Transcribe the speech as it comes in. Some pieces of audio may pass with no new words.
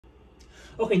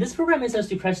Okay, this program it says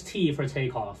to press T for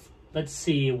takeoff. Let's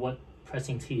see what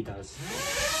pressing T does.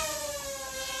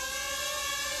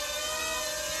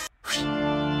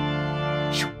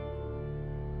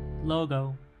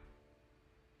 Logo.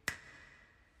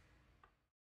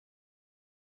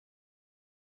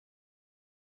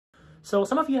 So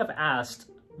some of you have asked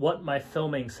what my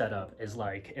filming setup is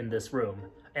like in this room.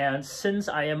 And since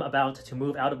I am about to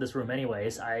move out of this room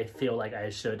anyways, I feel like I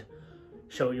should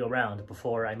show you around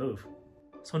before I move.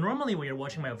 So normally when you're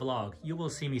watching my vlog, you will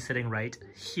see me sitting right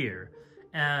here.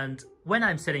 And when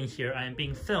I'm sitting here, I'm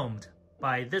being filmed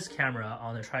by this camera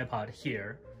on a tripod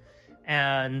here.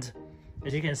 And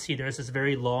as you can see, there's this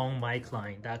very long mic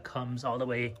line that comes all the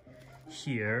way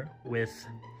here with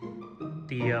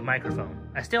the microphone.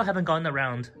 I still haven't gotten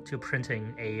around to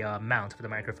printing a mount for the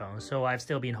microphone, so I've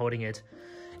still been holding it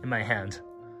in my hand.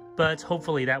 But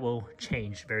hopefully that will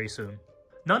change very soon.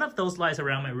 None of those lights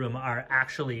around my room are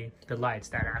actually the lights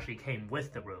that actually came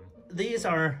with the room. These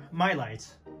are my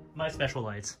lights, my special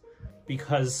lights,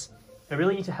 because I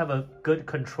really need to have a good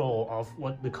control of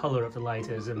what the color of the light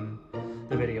is in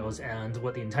the videos and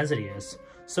what the intensity is.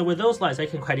 So with those lights, I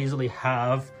can quite easily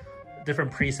have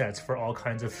different presets for all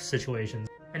kinds of situations.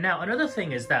 And now another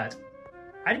thing is that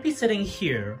I'd be sitting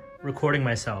here recording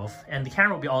myself and the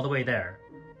camera will be all the way there.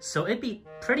 So it'd be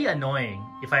pretty annoying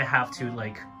if I have to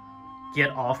like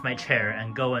get off my chair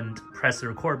and go and press the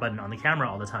record button on the camera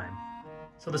all the time.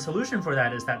 So the solution for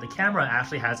that is that the camera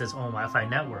actually has its own Wi-Fi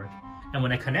network. And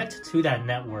when I connect to that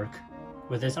network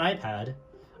with this iPad,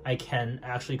 I can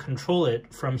actually control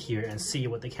it from here and see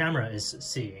what the camera is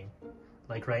seeing.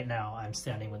 Like right now, I'm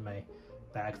standing with my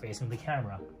back facing the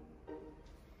camera.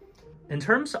 In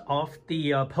terms of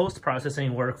the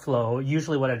post-processing workflow,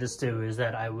 usually what I just do is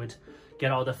that I would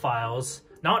get all the files,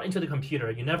 not into the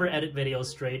computer. You never edit videos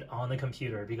straight on the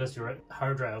computer because your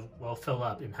hard drive will fill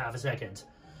up in half a second.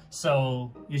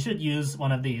 So you should use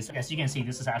one of these. As you can see,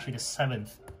 this is actually the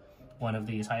 7th one of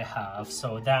these I have,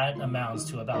 so that amounts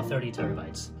to about 30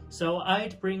 terabytes. So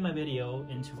I'd bring my video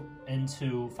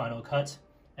into Final Cut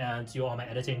and do all my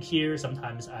editing here.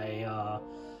 Sometimes I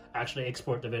actually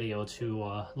export the video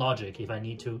to Logic if I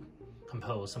need to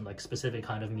compose some like specific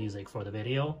kind of music for the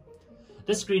video.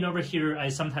 This screen over here, I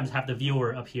sometimes have the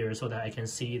viewer up here so that I can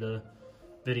see the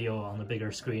video on the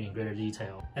bigger screen in greater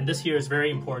detail. And this here is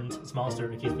very important. It's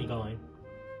monster, it keeps me going.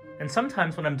 And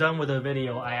sometimes when I'm done with a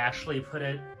video, I actually put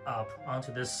it up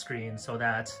onto this screen so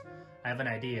that I have an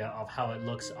idea of how it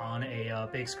looks on a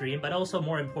big screen, but also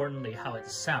more importantly, how it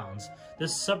sounds.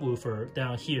 This subwoofer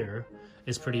down here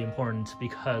is pretty important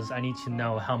because I need to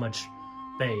know how much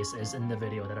bass is in the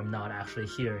video that I'm not actually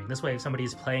hearing. This way, if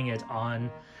somebody's playing it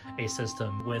on a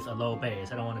system with a low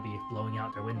bass, I don't want to be blowing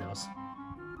out their windows.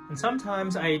 And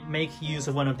sometimes I make use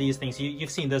of one of these things. You've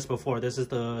seen this before. This is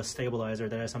the stabilizer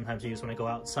that I sometimes use when I go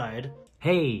outside.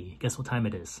 Hey, guess what time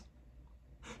it is?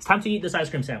 It's time to eat this ice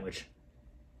cream sandwich.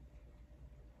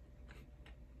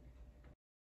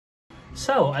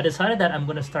 So I decided that I'm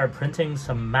going to start printing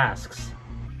some masks.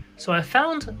 So I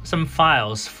found some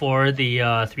files for the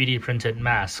 3D printed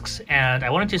masks, and I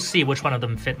wanted to see which one of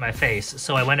them fit my face.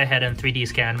 So I went ahead and 3D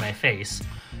scanned my face,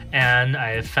 and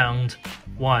I found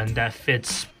one that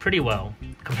fits pretty well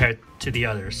compared to the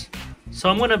others. So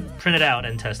I'm going to print it out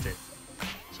and test it.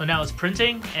 So now it's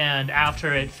printing, and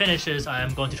after it finishes,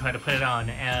 I'm going to try to put it on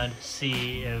and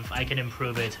see if I can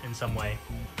improve it in some way.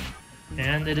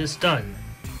 And it is done.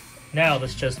 Now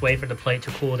let's just wait for the plate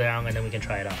to cool down and then we can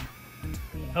try it out.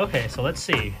 Okay, so let's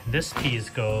see. This piece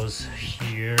goes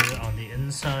here on the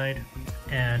inside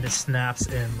and it snaps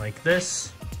in like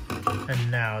this.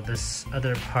 And now this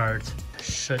other part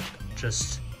should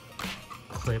just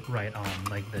clip right on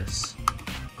like this.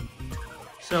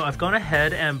 So I've gone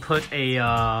ahead and put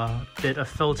a bit of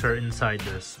filter inside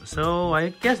this. So I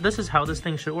guess this is how this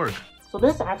thing should work. So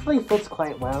this actually fits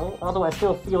quite well, although I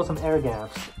still feel some air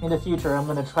gaps. In the future, I'm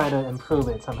going to try to improve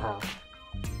it somehow.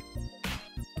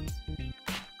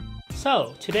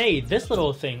 So today, this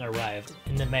little thing arrived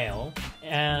in the mail,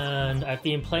 and I've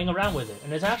been playing around with it,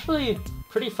 and it's actually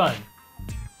pretty fun.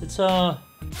 It's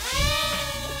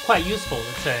quite useful,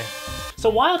 let's say. So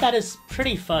while that is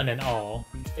pretty fun and all,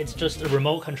 it's just a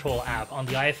remote control app on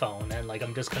the iPhone, and like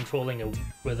I'm just controlling it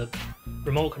with a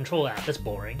remote control app. That's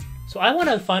boring. So I want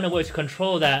to find a way to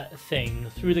control that thing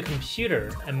through the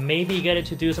computer and maybe get it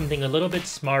to do something a little bit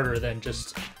smarter than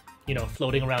just, you know,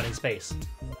 floating around in space.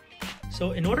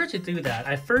 So in order to do that,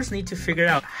 I first need to figure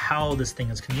out how this thing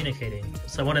is communicating.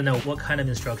 So I want to know what kind of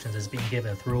instructions is being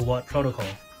given through what protocol.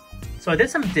 So I did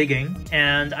some digging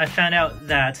and I found out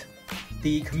that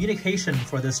The communication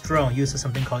for this drone uses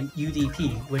something called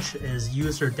UDP, which is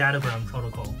User Datagram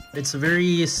Protocol. It's a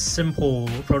very simple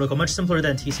protocol, much simpler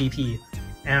than TCP,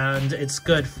 and it's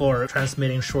good for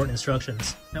transmitting short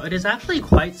instructions. Now, it is actually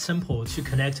quite simple to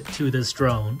connect to this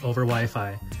drone over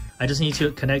Wi-Fi. I just need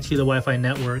to connect to the Wi-Fi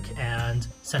network and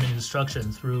send an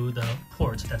instruction through the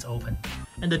port that's open.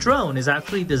 And the drone is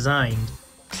actually designed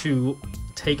to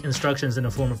take instructions in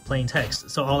the form of plain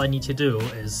text, so all I need to do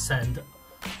is send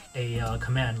a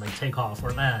command like takeoff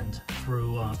or land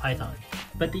through Python.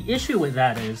 But the issue with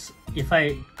that is if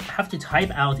I have to type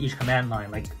out each command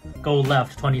line, like go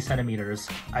left 20 centimeters,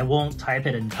 I won't type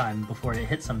it in time before it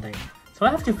hits something. So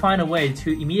I have to find a way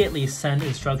to immediately send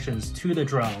instructions to the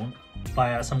drone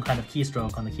via some kind of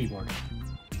keystroke on the keyboard.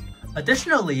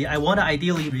 Additionally, I want to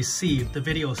ideally receive the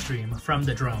video stream from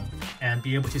the drone and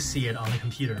be able to see it on the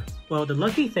computer. Well, the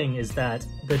lucky thing is that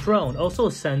the drone also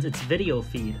sends its video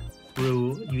feed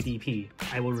through UDP.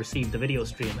 I will receive the video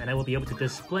stream and I will be able to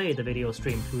display the video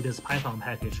stream through this Python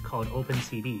package called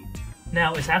OpenCV.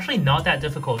 Now, it's actually not that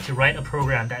difficult to write a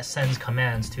program that sends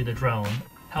commands to the drone.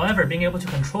 However, being able to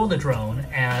control the drone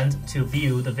and to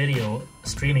view the video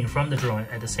streaming from the drone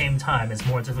at the same time is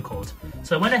more difficult.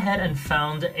 So I went ahead and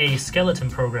found a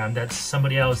skeleton program that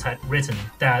somebody else had written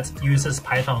that uses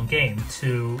Python game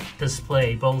to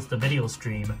display both the video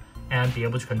stream and be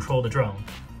able to control the drone.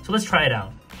 So let's try it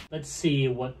out. Let's see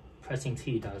what pressing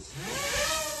T does.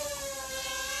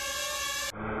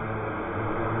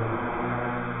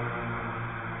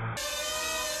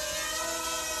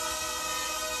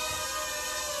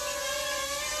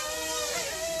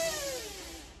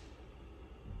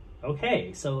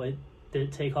 Okay, so it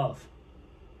did take off.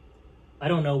 I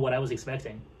don't know what I was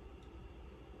expecting.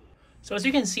 So as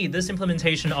you can see, this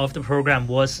implementation of the program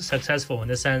was successful in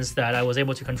the sense that I was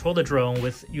able to control the drone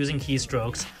with using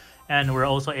keystrokes, and we're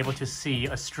also able to see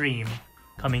a stream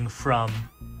coming from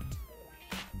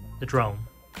the drone.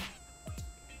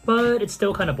 But it's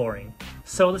still kind of boring.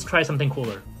 So let's try something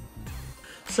cooler.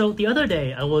 So the other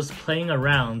day I was playing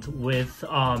around with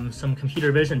some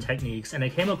computer vision techniques and I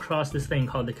came across this thing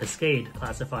called the cascade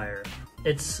classifier.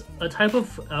 It's a type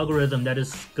of algorithm that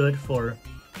is good for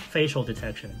facial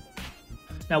detection.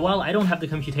 Now, while I don't have the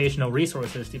computational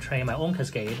resources to train my own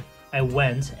cascade, I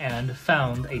went and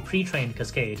found a pre-trained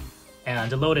cascade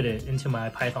and loaded it into my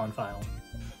Python file.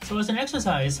 So as an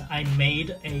exercise, I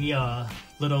made a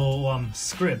little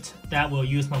script that will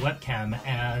use my webcam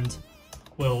and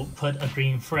will put a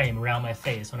green frame around my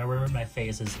face whenever my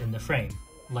face is in the frame,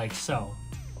 like so.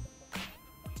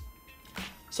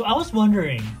 So I was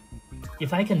wondering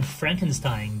if I can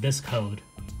Frankenstein this code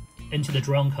into the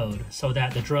drone code so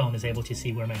that the drone is able to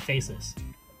see where my face is.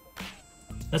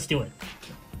 Let's do it.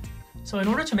 So in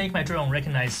order to make my drone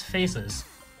recognize faces,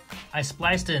 I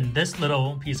spliced in this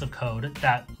little piece of code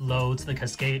that loads the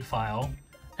cascade file,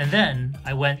 and then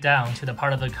I went down to the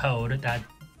part of the code that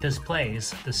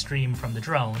displays the stream from the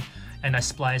drone, and I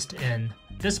spliced in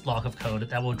this block of code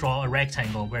that will draw a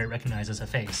rectangle where it recognizes a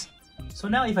face. So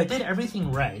now if I did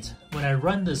everything right, when I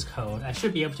run this code, I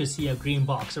should be able to see a green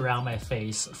box around my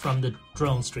face from the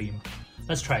drone stream.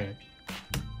 Let's try it.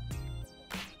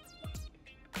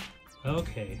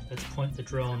 Okay, let's point the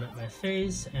drone at my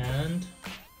face and...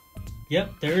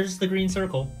 Yep, there's the green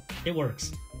circle. It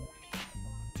works.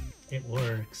 It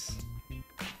works.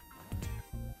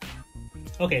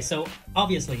 Okay, so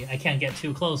obviously I can't get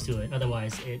too close to it,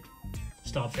 otherwise it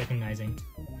stops recognizing.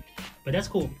 But that's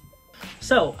cool.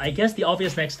 So I guess the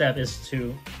obvious next step is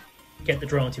to get the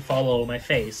drone to follow my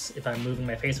face if I'm moving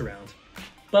my face around.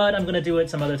 But I'm gonna do it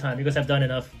some other time because I've done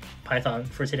enough Python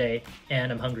for today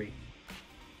and I'm hungry.